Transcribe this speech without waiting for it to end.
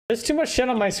There's too much shit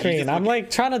on my screen. I'm like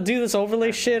trying to do this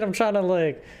overlay shit. I'm trying to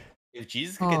like. If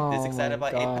Jesus could get this excited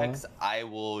about Apex, I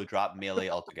will drop Melee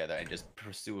altogether and just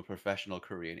pursue a professional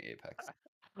career in Apex.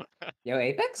 Yo,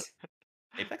 Apex?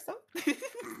 Apex though?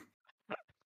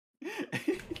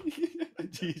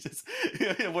 Jesus.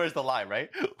 Where's the lie, right?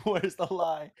 Where's the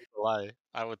lie? Lie.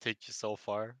 I would take you so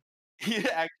far. Yeah,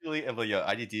 actually, if yo,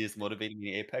 IDD is motivating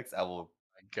me in Apex, I will.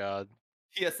 My God.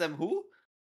 TSM who?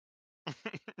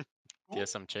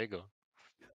 TSM Chego.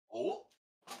 Oh.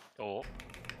 Oh.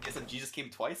 TSM Jesus came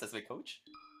twice as my coach.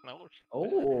 No.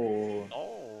 Oh.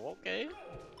 Oh, okay.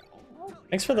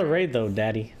 Thanks for the raid though,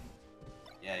 Daddy.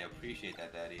 Yeah, I appreciate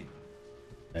that, Daddy.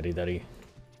 Daddy.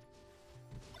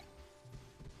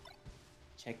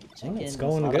 Check Oh, in. it's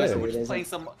going Wasabi good. so he We're just doesn't- playing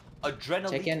some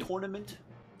Andrenaleague tournament.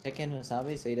 Check in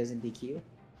Wasabi so he doesn't DQ.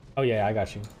 Oh yeah, I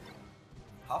got you.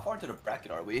 How far into the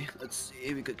bracket are we? Let's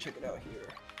see. We could check it out here.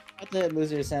 At the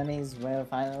loser semis, winner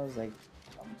finals, like.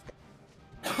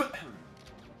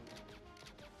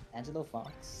 Angelo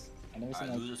Fox. I never seen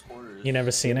like. Losers quarters. You never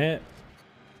seen it?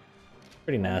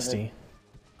 Pretty nasty.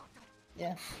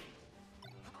 Yeah.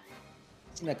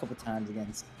 Seen that a couple times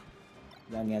against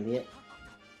Young Elliott.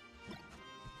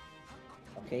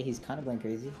 Okay, he's kind of going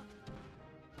crazy.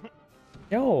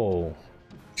 Yo,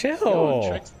 chill.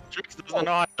 Yo, Trix doesn't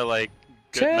know how to like.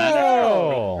 Good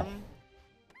Chill. manage.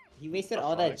 He wasted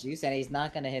all that juice and he's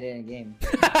not gonna hit it in game.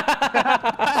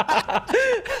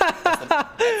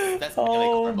 That's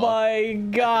Oh karma. my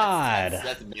god.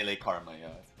 That's melee karma,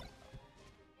 yeah.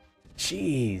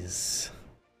 Jeez.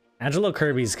 Angelo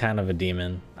Kirby's kind of a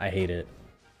demon. I hate it.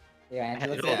 Yeah,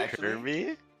 Angelo Angelo actually-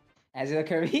 Kirby? Angelo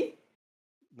Kirby?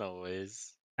 No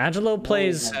ways. Angelo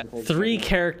plays he's not. 3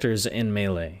 characters in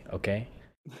Melee, okay?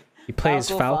 He plays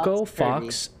Falco,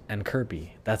 Fox, and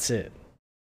Kirby. That's it.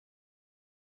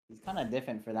 He's kind of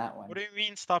different for that one. What do you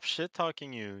mean stop shit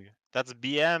talking you? That's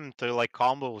BM to like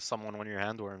combo with someone when you're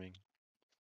handwarming.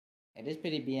 It is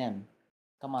pretty BM.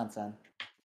 Come on, son.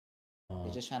 Oh,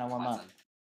 You're just trying to warm up.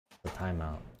 the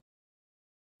timeout.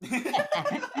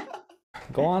 Awesome.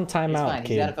 Go on He's timeout, fine. He's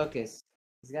kid. gotta focus.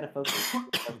 He's gotta focus.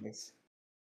 Focus.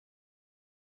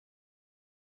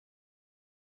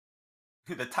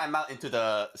 The timeout into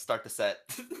the start the set.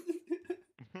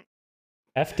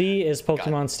 FD is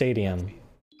Pokemon Stadium. Wait,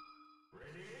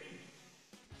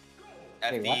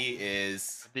 what? FD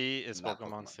is. D is Not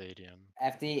Pokemon Pokemon. Stadium.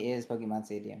 FD is Pokemon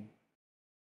Stadium.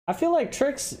 I feel like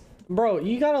Trix, bro,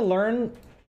 you gotta learn.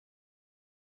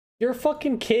 You're a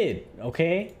fucking kid,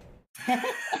 okay?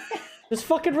 Just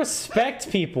fucking respect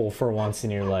people for once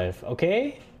in your life,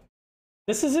 okay?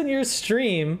 This isn't your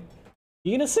stream.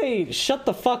 You gonna say, shut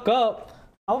the fuck up?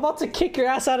 I'm about to kick your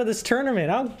ass out of this tournament.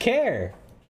 I don't care.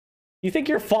 You think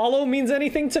your follow means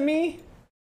anything to me?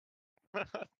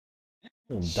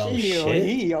 Dumb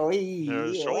shit.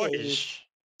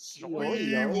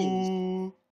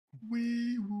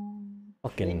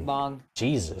 Fucking Bing bong.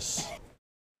 Jesus.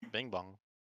 Bing bong.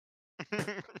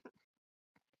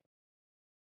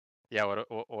 Yeah,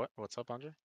 what's up,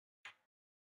 Andre?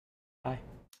 Hi.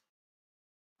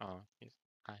 Oh,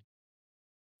 hi.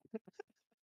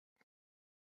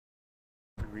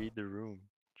 Read the room.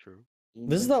 True.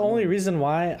 This is the only reason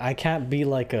why I can't be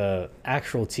like a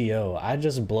actual TO. I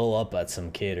just blow up at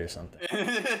some kid or something.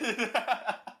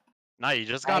 Nah, you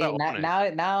just gotta own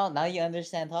it. Now you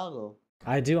understand Toggle.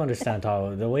 I do understand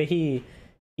Tahoe. The way he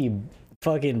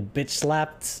fucking bitch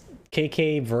slapped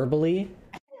KK verbally.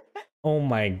 Oh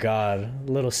my god.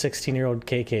 Little 16-year-old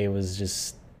KK was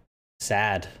just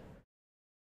sad.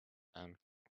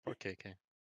 Poor KK.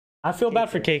 I feel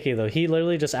bad for KK though. He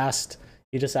literally just asked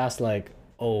like,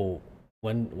 "Oh,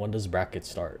 when does bracket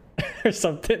start?" or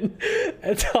something.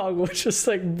 And Toggle just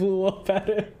like blew up at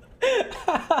him.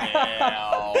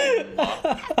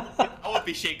 I would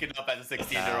be shaken up as a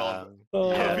 16-year-old.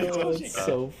 Oh, Yeah, me too. that's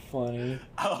so funny.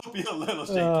 I would be a little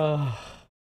shaken.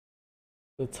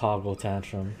 The Toggle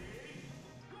tantrum.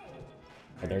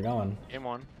 But they're going. Game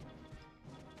 1.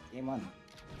 Game on.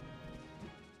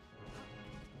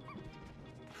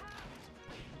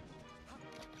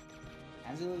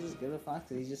 Angelo's just good with Fox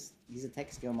because he's a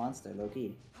tech skill monster, low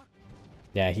key.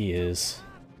 Yeah, he is.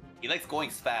 He likes going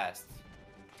fast.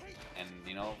 And,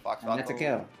 you know, Fox And that's a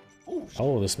kill. Ooh,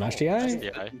 Oh, the smash DI?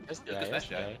 Yeah, Smash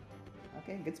DI.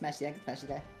 Okay, good smash guy, good smash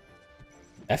guy.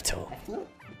 F-tilt. F-tilt?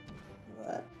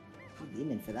 What?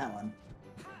 Demon for that one.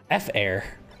 F-air.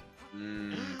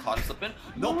 Caught him slipping.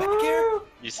 No back air.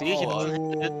 You see, he doesn't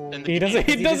hit it in the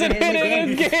He game. doesn't hit it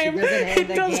in game.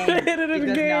 He doesn't hit it in He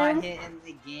does game. not hit in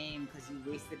the game because he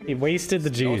wasted the He wasted the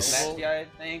No, juice. smash DI, I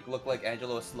think, looked like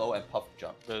Angelo was slow and puff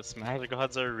jump. The Smash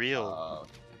gods are real.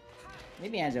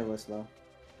 Maybe Angelo was slow.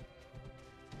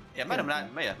 Yeah, might have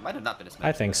not been a smash.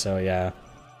 I think so, yeah.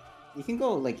 You can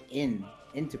go like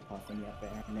into puff in the upper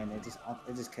air, and then it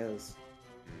just kills.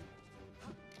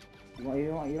 You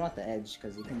don't want the edge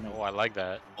because you can. Like, Oh, I like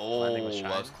that. Oh, Landing with that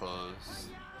shine. was close.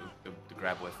 The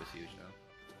grab whiff was huge, though.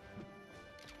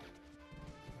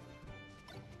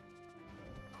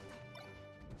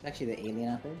 it's actually the alien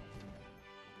out there.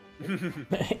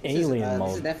 Alien This mode.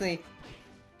 is definitely.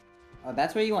 Oh,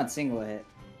 that's where you want single hit.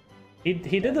 He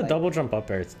did the like- double jump up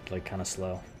air, it's like kind of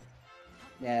slow.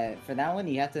 Yeah, for that one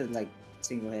you have to like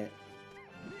single hit.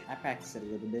 I practiced it a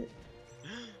little bit.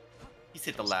 He's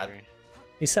hit the lad. Sorry.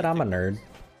 He said I'm a nerd.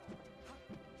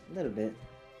 A little bit.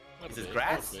 Is this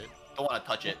grass? Don't want to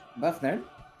touch it. Buff nerd.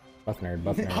 Buff nerd,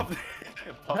 buff nerd.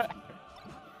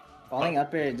 Falling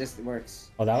up air just works.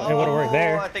 Oh, that it would have worked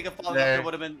there. I think if falling There. up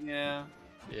would have been, yeah.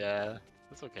 Yeah,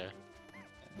 that's okay.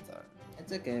 It's alright.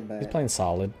 It's okay, He's but playing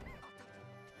solid.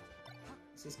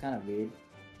 this is kind of weird.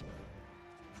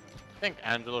 I think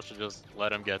Angelo should just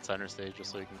let him get center stage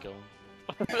just so he can kill him.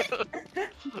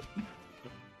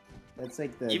 That's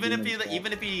like the. Even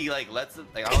demon if trap. he like lets it,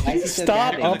 like I don't Why think is he so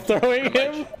Stop gabbing? up throwing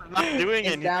him. I'm not doing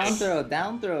It's anything. down throw,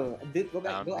 down throw. Dude, go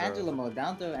back, Down go throw. Angelo mode,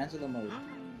 down throw, Angelo mode.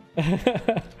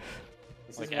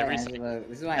 This Like is why every Angelo.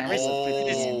 This is why every Angelo puts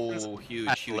it in. Oh,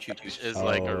 huge Is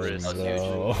like a Oh, risk.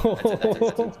 no.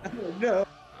 That's it. No.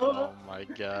 Oh my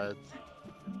god.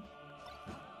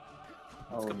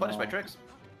 Oh, Let's go punish by no. Trix.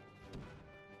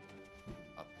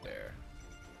 Up there.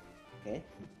 Okay.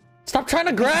 Stop trying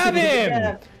to grab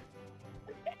him!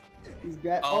 He's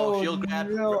grab. Oh, shield grab.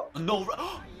 No. No.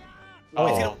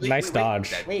 Oh, nice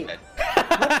dodge. Dead, Wait. dead.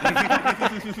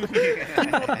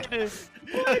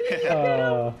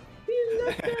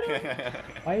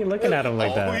 Why are you looking at him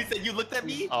like Oh, that? he said you looked at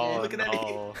me? Oh You looking at me?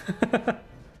 no.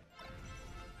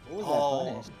 What was Oh.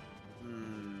 that punish?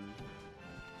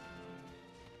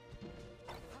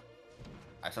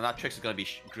 Alright, so now Trix is gonna be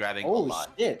grabbing a Oh lot.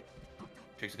 shit.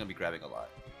 Trix is gonna be grabbing a lot.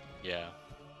 Yeah.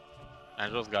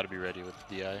 Angelo's got to be ready with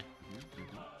DI.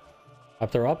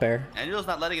 Up throw up air. Angelo's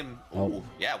not letting him. Nope. Ooh,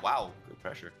 yeah, wow, good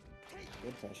pressure.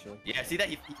 Good pressure. Yeah, see that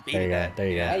he There baited you go, that. there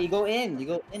you go. Yeah, yeah. you go in. You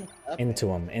go in. Up. Into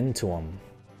him, into him.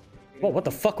 Whoa, what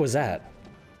the fuck was that?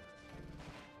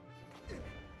 You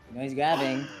know he's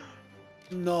grabbing.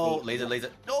 No, laser.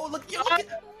 No, look, yo, look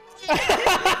at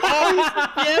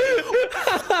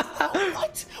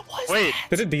what? What is Wait. that?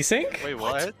 Did it desync? Wait,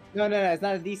 what? No, it's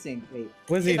not a desync. Wait.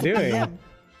 What's he doing?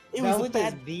 It That was a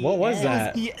bad BM. What was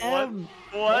that? BM.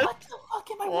 What? What the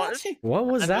fuck am I What? watching? What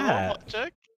was Angelo, that?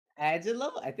 check.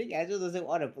 Angelo? I think Angelo doesn't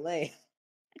want to play.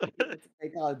 Play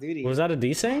Call of Duty. Was that a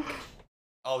desync?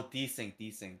 Oh,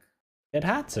 desync. It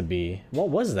had to be. What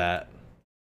was that?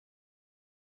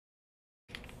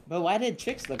 But why did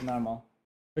Trix look normal?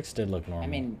 Trix did look normal.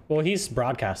 mean- well, he's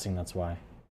broadcasting, that's why.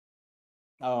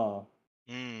 Oh,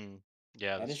 Yeah,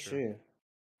 that that's is true.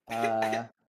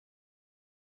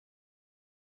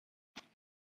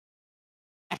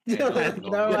 Angelo look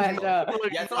normal. Angelo.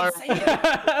 Yeah, that's what I'm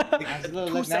saying. Angelo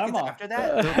 2 look seconds normal. after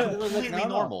that, Angelo they're look completely normal.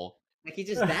 normal. Like he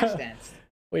just dash danced.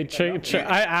 Wait,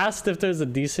 I asked if there's a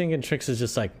desync and Trix is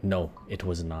just like, no, it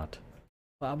was not.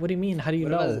 Well, what do you mean? How do you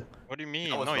What know? was You What do you mean?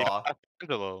 That was No, you raw. don't have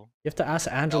Angelo. have to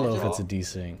ask Angelo if raw. it's a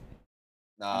desync.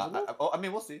 Nah, Angelo? I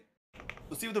mean, we'll see.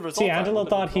 We'll see what the results See, are. Angelo Look at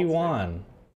the thought he results won.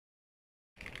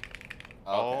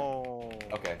 there. Okay.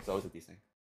 Okay, so it was a desync.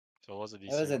 So it was a It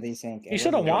was a decent. desync. He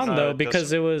should have wasn't- won though just-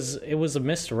 because it was a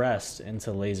missed rest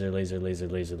into laser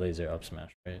up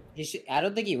smash, right? He should. I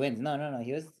don't think he wins. No.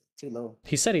 He was too low.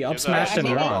 He said he up was smashed and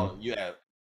actually- wrong. Yeah.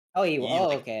 Oh, he. You Oh,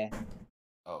 like- okay.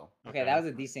 Oh. Okay, that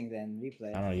was a desync then. Replay.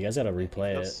 I don't know. You guys gotta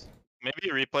replay it. Let's- Maybe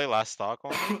replay last stock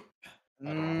only.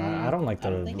 I don't like I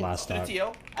the don't think it's- last stock.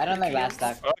 TO? I don't like last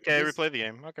stock. Okay, Just- replay the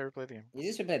game. Okay, replay the game. You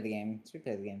just replay the game. Just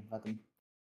replay the game. Fuck him.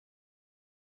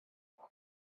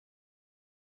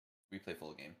 Replay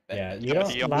full game. Yeah, Bet. you but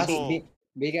don't he last. also-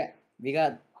 We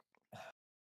got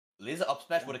Laser up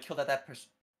smash would have killed at that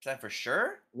percent for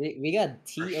sure. we got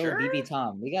For TOBB sure?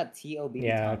 Tom. We got TOBB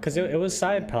Yeah, Tom because from it was the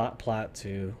side tournament. plat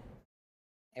too.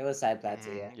 It was side plat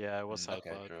too, yeah. Yeah, it was side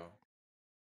Okay, plat. true.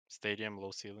 Stadium,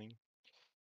 low ceiling.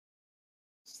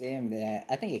 Same, yeah.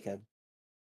 I think he could.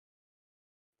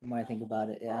 The more I think about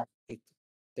it, yeah.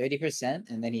 30%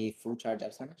 and then he full charge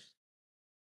up so much.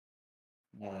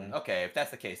 Yeah. Okay, if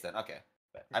that's the case, then okay.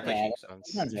 But I play Yeah, cheap, so. that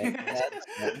sounds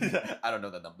right. Yeah, I don't know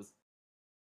the numbers.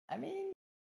 I mean,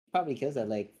 probably kills at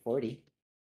like 40.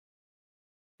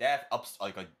 Yeah, ups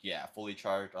like yeah, fully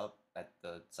charged up at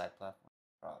the side platform.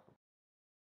 Probably.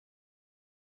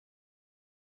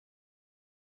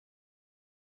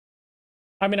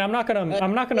 I mean, I'm not gonna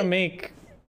But- make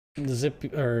Zip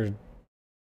or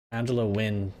Angelo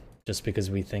win just because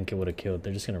we think it would have killed.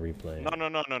 They're just gonna replay it.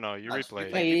 No. You replay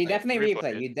it. Yeah, you definitely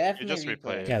replay. You You definitely just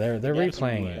replay it. Yeah, they're Definitely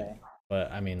replaying replay. it.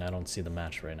 But I mean, I don't see the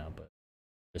match right now. But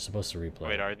they're supposed to replay.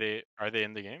 Wait, it. are they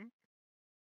in the game?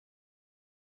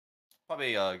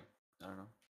 Probably I don't know.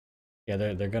 Yeah,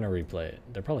 they're gonna replay it.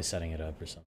 They're probably setting it up or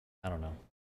something. I don't know.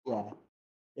 Yeah.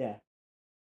 Yeah.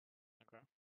 Okay.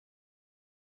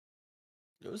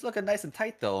 It was looking nice and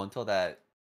tight though until that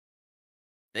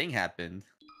thing happened.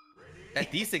 That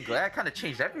decent that kind of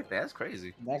changed everything. That's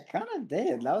crazy. That kind of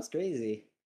did. That was crazy.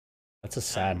 That's a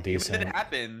sad If it decent. didn't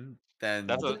happen, then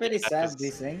That's That's a a- pretty that sad was-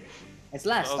 decent. It's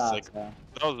last that was stop, like- so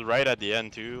That was right at the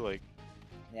end too. Like,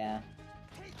 yeah.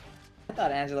 I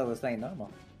thought Angelo was playing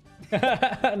normal.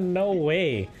 No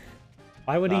way.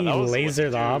 Why would Nah, he that was laser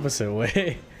the 22. opposite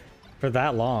way for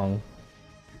that long?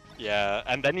 yeah,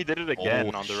 and then he did it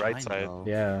again on the right side.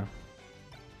 Yeah.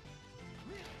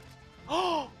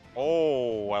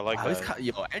 Oh, I like Wow, that.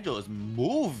 yo, Angelo's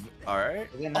move. All right.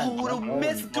 Is it not Oh, what a jump?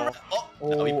 miss! Oh,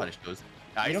 Oh, he Oh. punished those.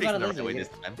 Nah, You he's don't facing gotta the laser. right way You this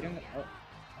don't- time. you don't- oh.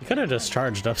 You could have just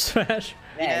charged up smash.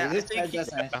 Yeah, I you just think tried he- that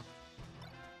smash.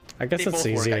 I guess They it's both work,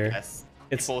 I easier. guess.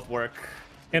 It's They both work.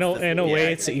 in a Yeah, way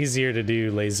I it's think- easier to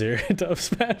do laser up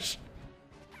smash.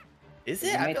 Is You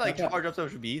it? I might feel like touch up. charge up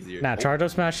should be easier. Nah, charge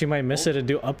up smash you might miss it and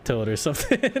do up tilt or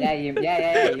something. Yeah, you might.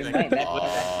 That's what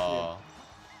Oh,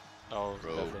 Oh,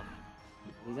 Bro. that's it.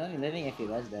 He's only living if he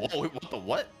does that. oh, wait, what the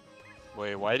what?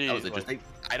 Wait, why do you? That was like, interesting.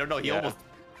 I don't know. He Yeah. almost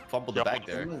fumbled the Yo, bag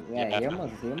He there. almost, Yeah. he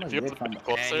almost if you did put fumble. it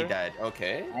closer, And he died.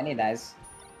 Okay. And he dies.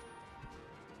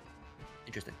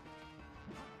 Interesting.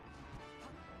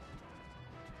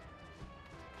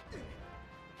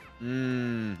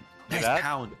 Mmm. Nice That-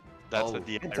 pound. that's Oh. the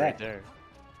DI Good right tech. there.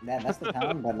 That's the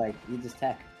pound, but like you just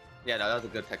tech. Yeah, no, that was a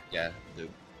good tech. Yeah, the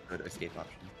good escape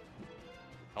option.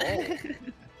 Oh,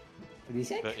 Did he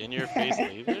sink? the in-your-face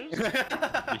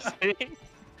lasers.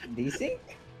 You see?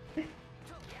 Desync?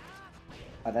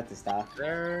 Oh, that's a stop.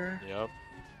 There. Yep.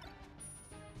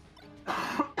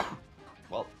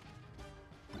 Well,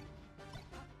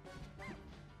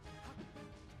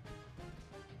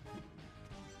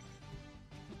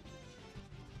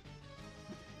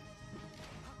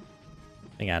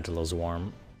 I think Angelo's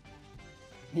warm.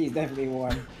 He's definitely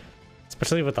warm.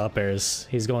 Especially with up airs.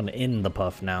 He's going in the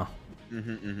puff now.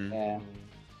 Yeah.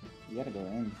 You gotta go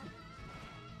in.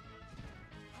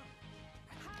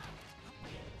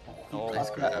 Oh, Nice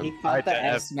He grab. caught Tried the to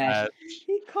F F smash.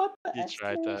 He caught the He F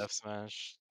tried smash. the F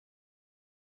smash.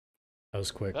 That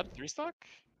was quick. Is that a 3-stock?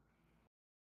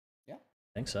 I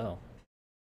think so.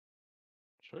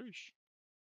 Sheesh.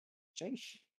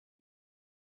 Sheesh.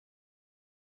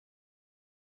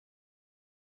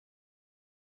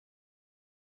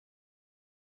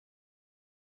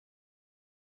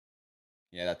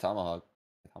 yeah, that tomahawk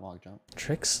jump.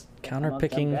 Trix Come on,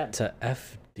 counterpicking jump to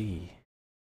FD.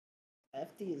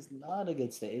 FD is not a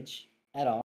good stage at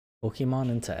all. Pokemon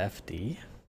into FD?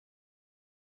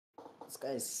 This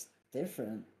guy's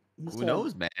different. Who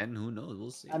knows, man? Who knows?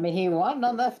 We'll see. I mean, he won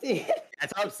on FD.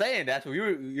 That's what I'm saying. That's what we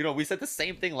were. You know, we said the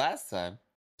same thing last time.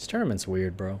 This tournament's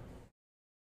weird, bro.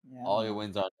 Yeah, All your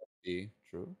wins are FD.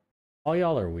 True. All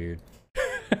y'all are weird.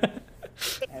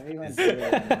 Everyone's This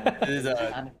weird. is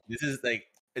This is like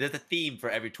there's a theme for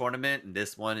every tournament, and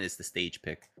this one is the stage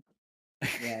pick.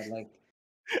 Yeah, like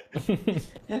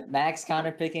Max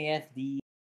counterpicking FD.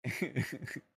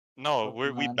 No, we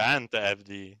Pokemon. banned the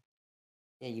FD.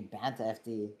 Yeah, you banned the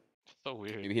FD. So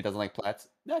weird. Maybe he doesn't like plats.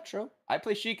 Not true. I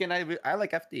play Sheik and I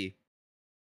like FD.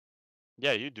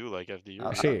 Yeah, you do like FD. You're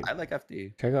Actually- I like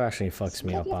FD. Trigo actually fucks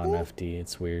me Like up on FD? FD.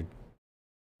 It's weird.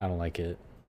 I don't like it.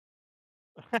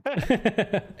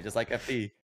 I just like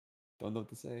FD. Don't know what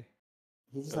to say.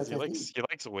 He just 'Cause likes FD. he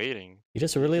likes waiting. He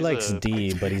just really He's likes a-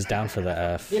 D, but he's down for the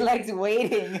F. He likes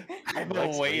waiting. I'm He a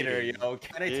likes waiter, waiting. yo.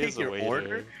 Can I He take is a your waiter.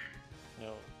 order?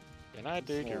 Yo, can I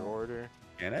take your So- order?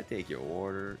 Can I take your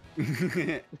order?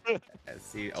 Let's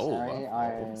see. Oh, Sorry,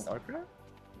 our- StarCraft?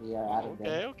 We are out of Okay,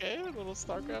 there. okay, a little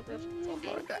StarCraft reference.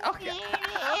 Okay. Okay.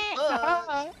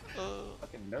 Uh,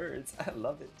 Fucking nerds. I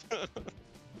love it.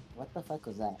 What the fuck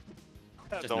was that?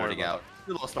 Just Don't worry nerding about out.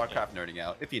 A little StarCraft nerding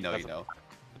out. If you know, That's you know. it.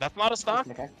 That's not a stock?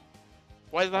 Okay.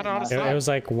 Why is that not a It, stock? it was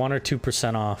like 1 or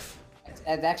 2% off. It's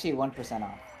actually 1%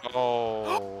 off.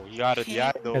 Oh, you gotta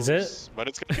DI those. Is it? But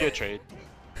it's gonna be a trade.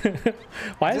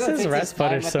 Why is Zilla his takes rest time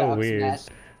punish with so the up weird?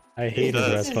 smash. I hate his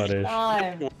does. rest punish.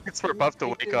 Time. It's for Buff to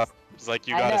wake up. It's like,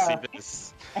 you I gotta see know.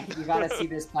 this. You gotta see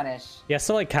this punish. He has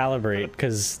to like calibrate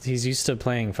because he's used to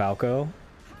playing Falco.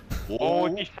 Oh,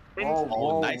 Whoa. he Whoa, Oh,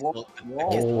 whoa, nice. whoa, Little- whoa.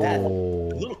 kiss of death. Oh.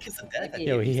 A little kiss of death.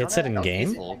 Yo, he hits it in That was game?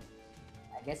 peaceful.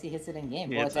 I guess he hits it in game.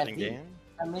 He Well, hits it's it in FD. game.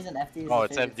 some reason FD is Oh, the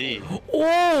it's favorite FD. too.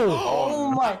 Oh!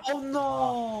 Oh my! Oh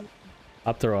no!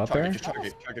 Up throw up air?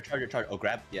 Charger. Oh,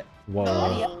 grab. Yeah. Whoa.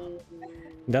 No.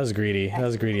 That was greedy. That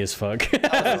was greedy as fuck.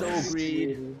 That was so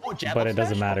greedy. Oh, jab But up it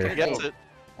doesn't smash? matter. Okay, Gets go. it.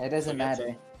 It doesn't Who gets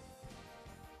matter.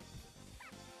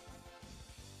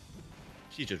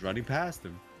 She's just running past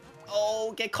him.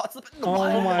 Oh, get caught slipping.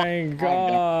 Oh my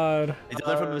god. He does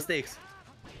learn from mistakes.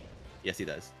 Yes, he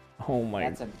does. Oh my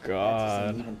That's just an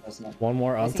god. even percent. One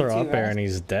more up Missing throw two, up air right? and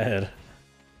he's dead.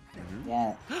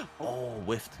 Yeah. Oh,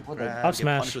 whiffed. Oh, Grab. Up Get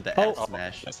smash. punished with the Oh. F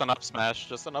smash. Just an up smash.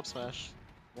 Just an up smash.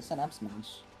 Just an up smash.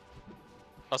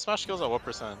 Up smash kills at what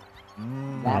percent?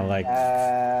 Oh, like-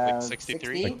 Like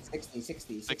 63?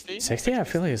 60. 60? I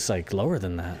feel like it's like lower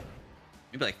than that.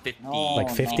 Maybe like 50. No, Like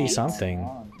 50 no, something.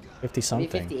 no. 50 Maybe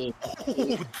something.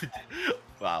 58.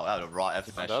 Wow, that was a raw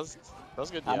F smash. That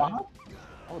was good. Tomahawk?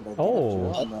 Oh, the Oh.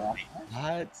 drill on the-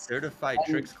 What? Certified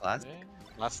Trix class? Okay.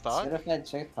 Last stock. Certified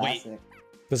trick Wait. classic.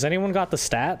 Does anyone got the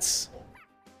stats?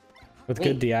 With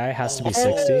good Wait. DI, has to be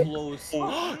Oh, 60. close.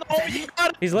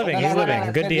 He's living, he's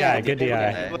living. Good DI, good DI.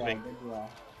 Yeah, Living. good DI.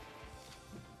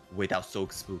 Wait, that was so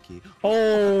spooky.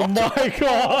 Oh my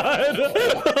god!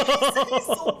 He's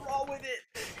so raw with it.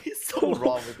 He's so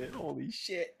raw with it. Holy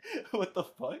shit. What the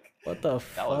fuck? What the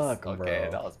That was fuck, okay.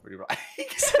 bro? That was pretty raw.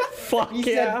 Fuck He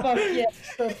said yeah! fuck yeah.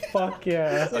 Fuck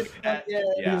yeah! He said fuck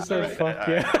yeah. He said alright, fuck alright,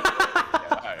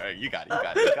 yeah. alright, you got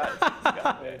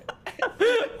it.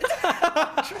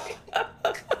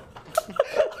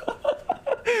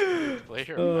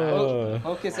 Player Oh.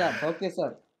 Focus up. Focus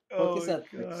up. Focus up.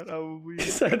 God, I'm weak. He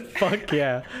said fuck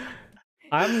yeah.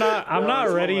 I'm not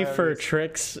was ready for hilarious.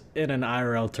 tricks in an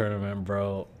IRL tournament,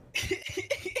 bro.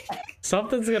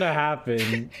 Something's gonna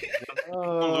happen.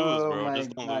 Oh Don't lose, bro. my Just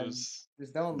don't God. lose.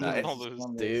 Just don't Nice. lose. Don't Just lose.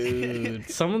 don't Dude,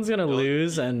 someone's gonna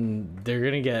lose and they're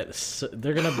gonna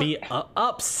they're gonna be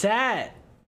upset.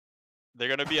 They're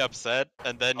gonna be upset,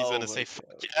 and then he's Oh gonna my say God.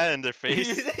 "fuck yeah" in their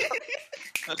face.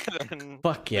 And then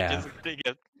Fuck the yeah. kid's gonna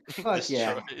get Fuck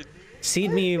yeah. destroyed.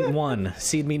 Seed me 1.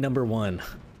 Seed me number 1.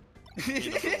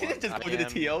 Just go to the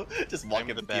TO. Just walk I'm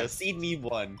in the the TO. best. Seed me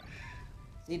one.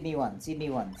 Seed me one. Seed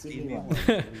me one. Seed Seed me me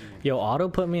one. Yo, Auto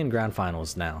put me in grand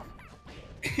finals now.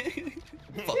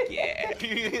 Fuck yeah.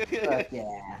 Fuck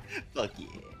yeah. Fuck yeah.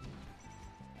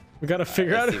 We gotta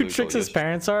figure let's out see who what Trix's goes.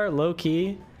 parents are. Low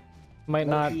key. Might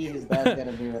not. Low-key, his dad's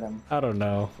gonna be with him. I don't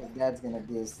know. His dad's gonna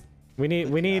be his... We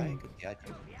need.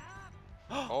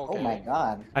 Oh my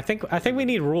god. I think we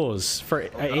need rules for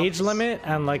an age limit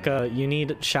and like you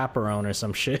need chaperone or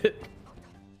some shit.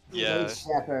 Yeah, Age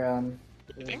chaperone.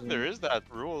 I think there is that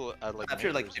rule at like. I'm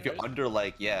sure, like, majors, if you're right? under,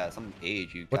 like, yeah, some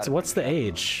age, you. What's the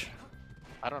age?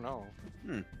 I don't know.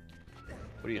 What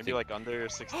do you Maybe think? like under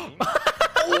 16.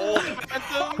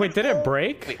 Oh, Wait, did it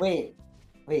break? Wait.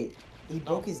 He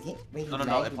broke his game. Wait, he no.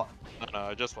 lagged. No,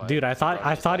 I just lied. Dude, I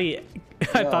thought he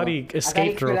Yo,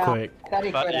 escaped quit real out. quick. I thought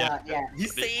he But quit yeah. out. Yeah. He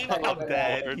saved. I'm I'm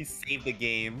dead. He saved the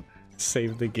game.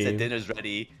 Saved the He said game. dinner's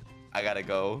ready. I gotta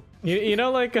go. You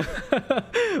know, like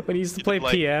when you used to play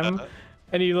Like, PM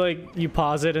and you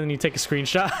pause it and then you take a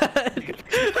screenshot. That's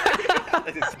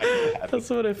exactly what happened. That's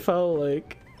what it felt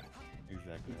like.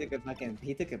 Exactly.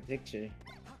 He took a picture.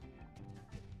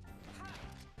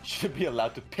 You should be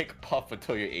allowed to pick puff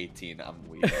until you're 18. I'm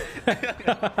weird.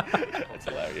 That's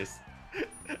hilarious.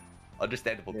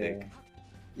 Understandable Yeah. take.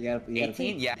 You gotta 18?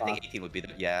 play Yeah, I Fox. think 18 would be the.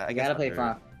 Yeah, I You guess gotta play under-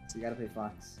 Fox. You gotta play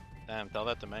Fox. Damn, tell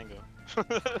that to Mango.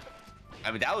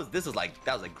 I mean, this was like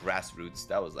grassroots.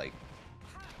 That was like,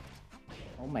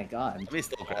 Oh my god. I mean, it's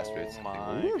still grassroots. Oh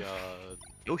my Ooh, god.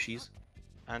 Yoshi's.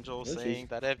 Angel Yoshi's. saying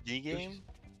that FD game?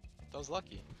 That was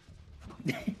lucky.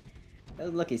 That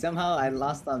was lucky. Somehow I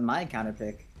lost on my counter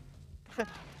pick.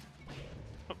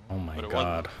 Oh my But it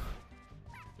god.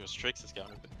 It was Trix's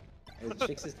counter pick. It was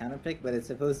Trix's counter pick, but it's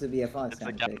supposed to be a Fox It's a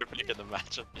counter counter pick. pick in the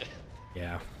matchup, yeah.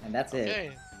 Yeah. And that's it.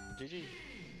 Okay, GG.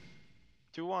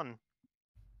 2-1.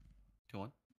 2-1.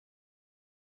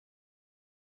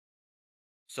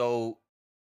 So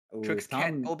Ooh, Trix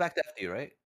can't go back to FD,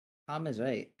 right? Tom is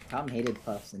right. Tom hated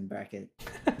puffs in bracket.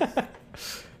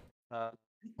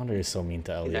 Wonder he's so mean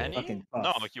to Can Elliot. he? Fucking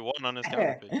No, puff. he won on his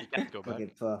counter pick. He can't go back.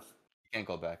 Fucking puff. He can't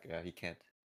go back. Yeah, he can't.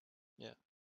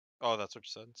 Oh, that's what you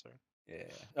said, sorry. Yeah.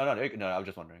 No. I was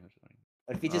just wondering.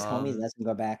 What if he just homies lets him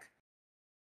go back?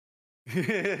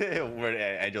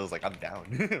 Where Angel's like, I'm down.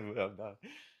 I'm down.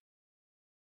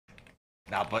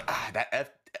 Nah, but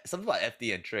something about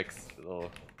FD and Trix. Probably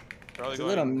It's a going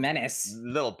little menace.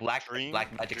 Little black Dream-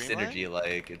 magic Dreamland? synergy.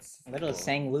 Like it's A little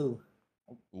Sang Woo.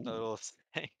 a little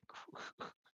snake.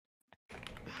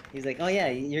 He's like, oh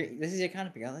yeah, this is your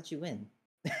counter pick. I'll let you win.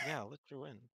 Yeah, let you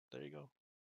win. There you go.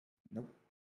 Nope.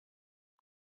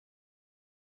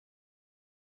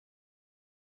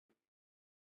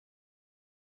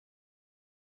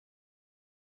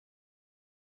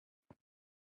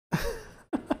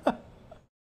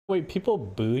 Wait, people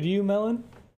booed you, Melon?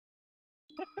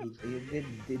 Did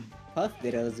Puff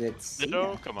Dittos with Sia.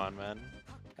 Ditto? Come on, man.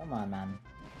 Come on, man.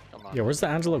 Come on. Yeah, where's the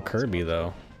Angelo Come on, Kirby Sponsor.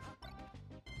 though?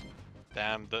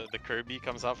 Damn, the Kirby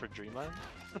comes out for Dreamland?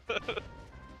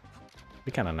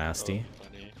 Be kind of So nasty.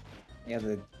 funny. Yeah,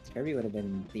 the Kirby would have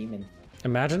been demon.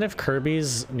 Imagine if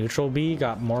Kirby's neutral B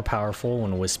got more powerful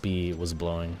when Wispy was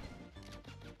blowing.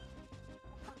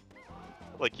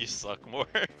 Like you suck more.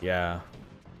 Yeah.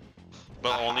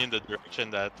 But only in the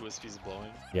direction that Wispy's blowing.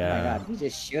 Oh my Yeah. god, he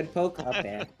just should poke up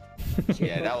there.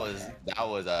 Yeah, that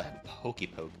was a pokey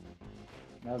poke.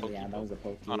 That was a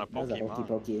pokey. On a That was a hokey Pokemon.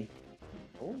 pokey.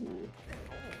 Oh,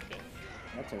 Okay.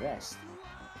 that's a rest.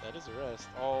 That is a rest.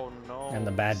 Oh no. And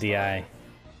the bad stop. DI.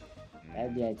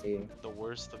 Bad DI too. The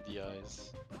worst of the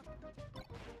eyes.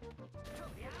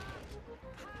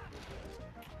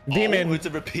 Demon! Oh, it's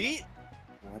a repeat?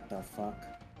 What the fuck?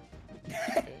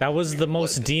 That was the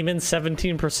most demon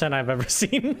 17% I've ever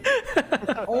seen.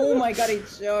 Oh my god, he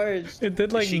charged! It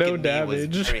did like Sheik no and me was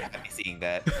damage. very happy seeing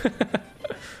that.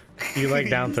 You like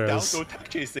down He's throws. Down throw tech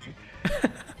chasing.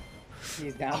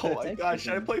 He's down Oh for my the god,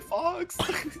 should I play Fox?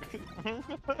 Go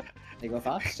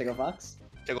Fox, go Fox.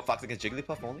 Should I go Fox against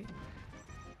Jigglypuff only?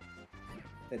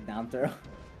 The down throw.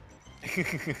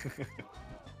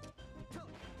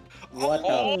 Oh, What the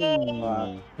fuck?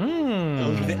 the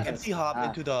Mmm. empty hop Ah,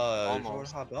 into the short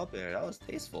almost. hop up there. That was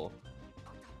tasteful.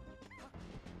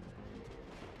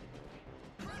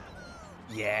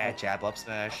 Yeah, jab up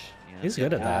smash. Yeah. He's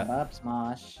good at Jab that. up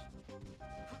smash.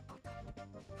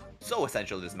 So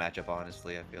essential to this matchup,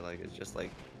 honestly. I feel like it's just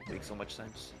like makes so much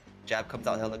sense. Jab comes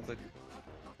out hella quick.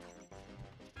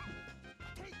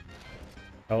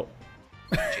 Oh.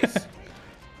 Chase.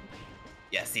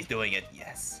 Yes, he's doing it.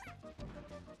 Yes.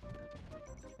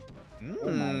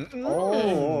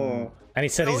 Oh. And he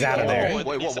said he's out of there.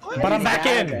 Wait, what? But I'm back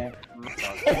in!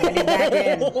 He's back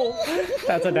in.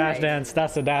 That's a dash dance.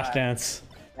 That's a dash dance.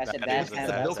 That's a That dash is a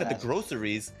dance. dash Look at the That's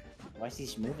groceries. Why is he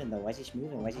moving though? Why is he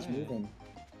moving? Why is he moving?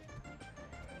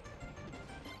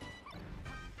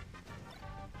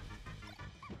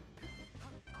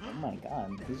 Oh my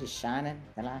god, he's just shining.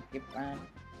 Keep running.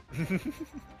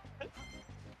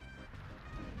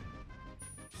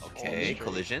 Okay, Oh,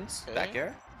 collisions. okay. Back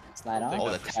air. Slide on. Oh,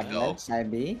 the side techno. left,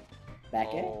 side B. Back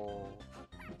air. Oh.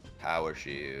 Power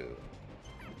shield.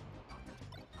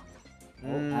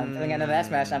 Oh, I'm feeling another F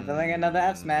smash. I'm feeling another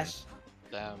F smash.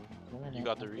 Damn. Feeling You it,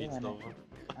 got the I'm reads feeling though. it.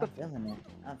 I'm feeling it.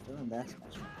 I'm feeling the F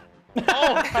smash.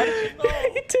 Oh, how did you know?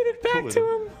 He did it back to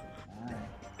him.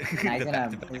 Alright. Nah,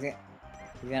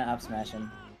 he's gonna up smash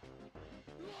him.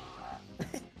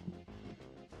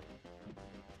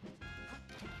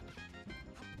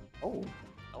 Oh,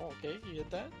 Oh, okay, you hit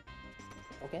that?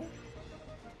 okay.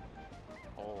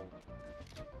 Oh.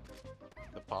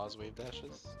 The pause wave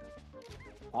dashes.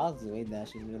 Pause the wave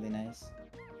dash is really nice.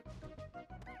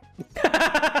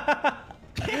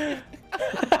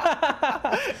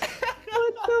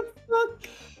 What the fuck?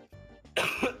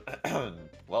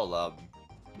 Well, oh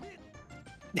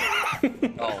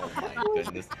my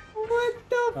goodness. What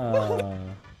the fuck?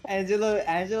 Angelo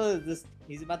is just,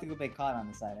 he's about to go play COD on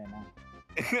the side right now.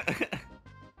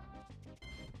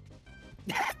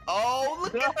 Oh,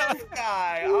 look at this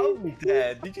guy! I'm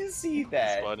dead. Did you see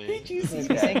that? funny. Did you see You're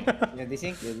that? desync, you're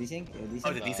desync, you're desync, you're desync.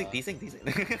 Oh, the desync.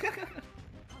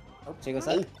 Oh, check us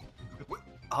out.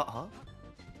 Uh-huh.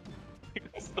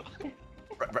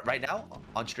 Right now?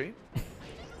 On stream?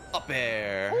 Up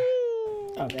there.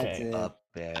 That's Okay. it. Up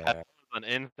there. An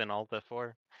instant alt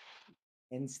F4.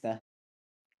 Insta.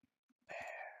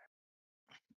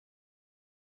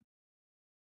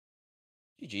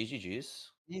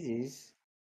 GG's. GG's.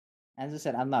 Angelo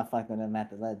said, I'm not fucking with him at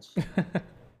the ledge.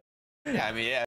 Yeah, I mean, yeah.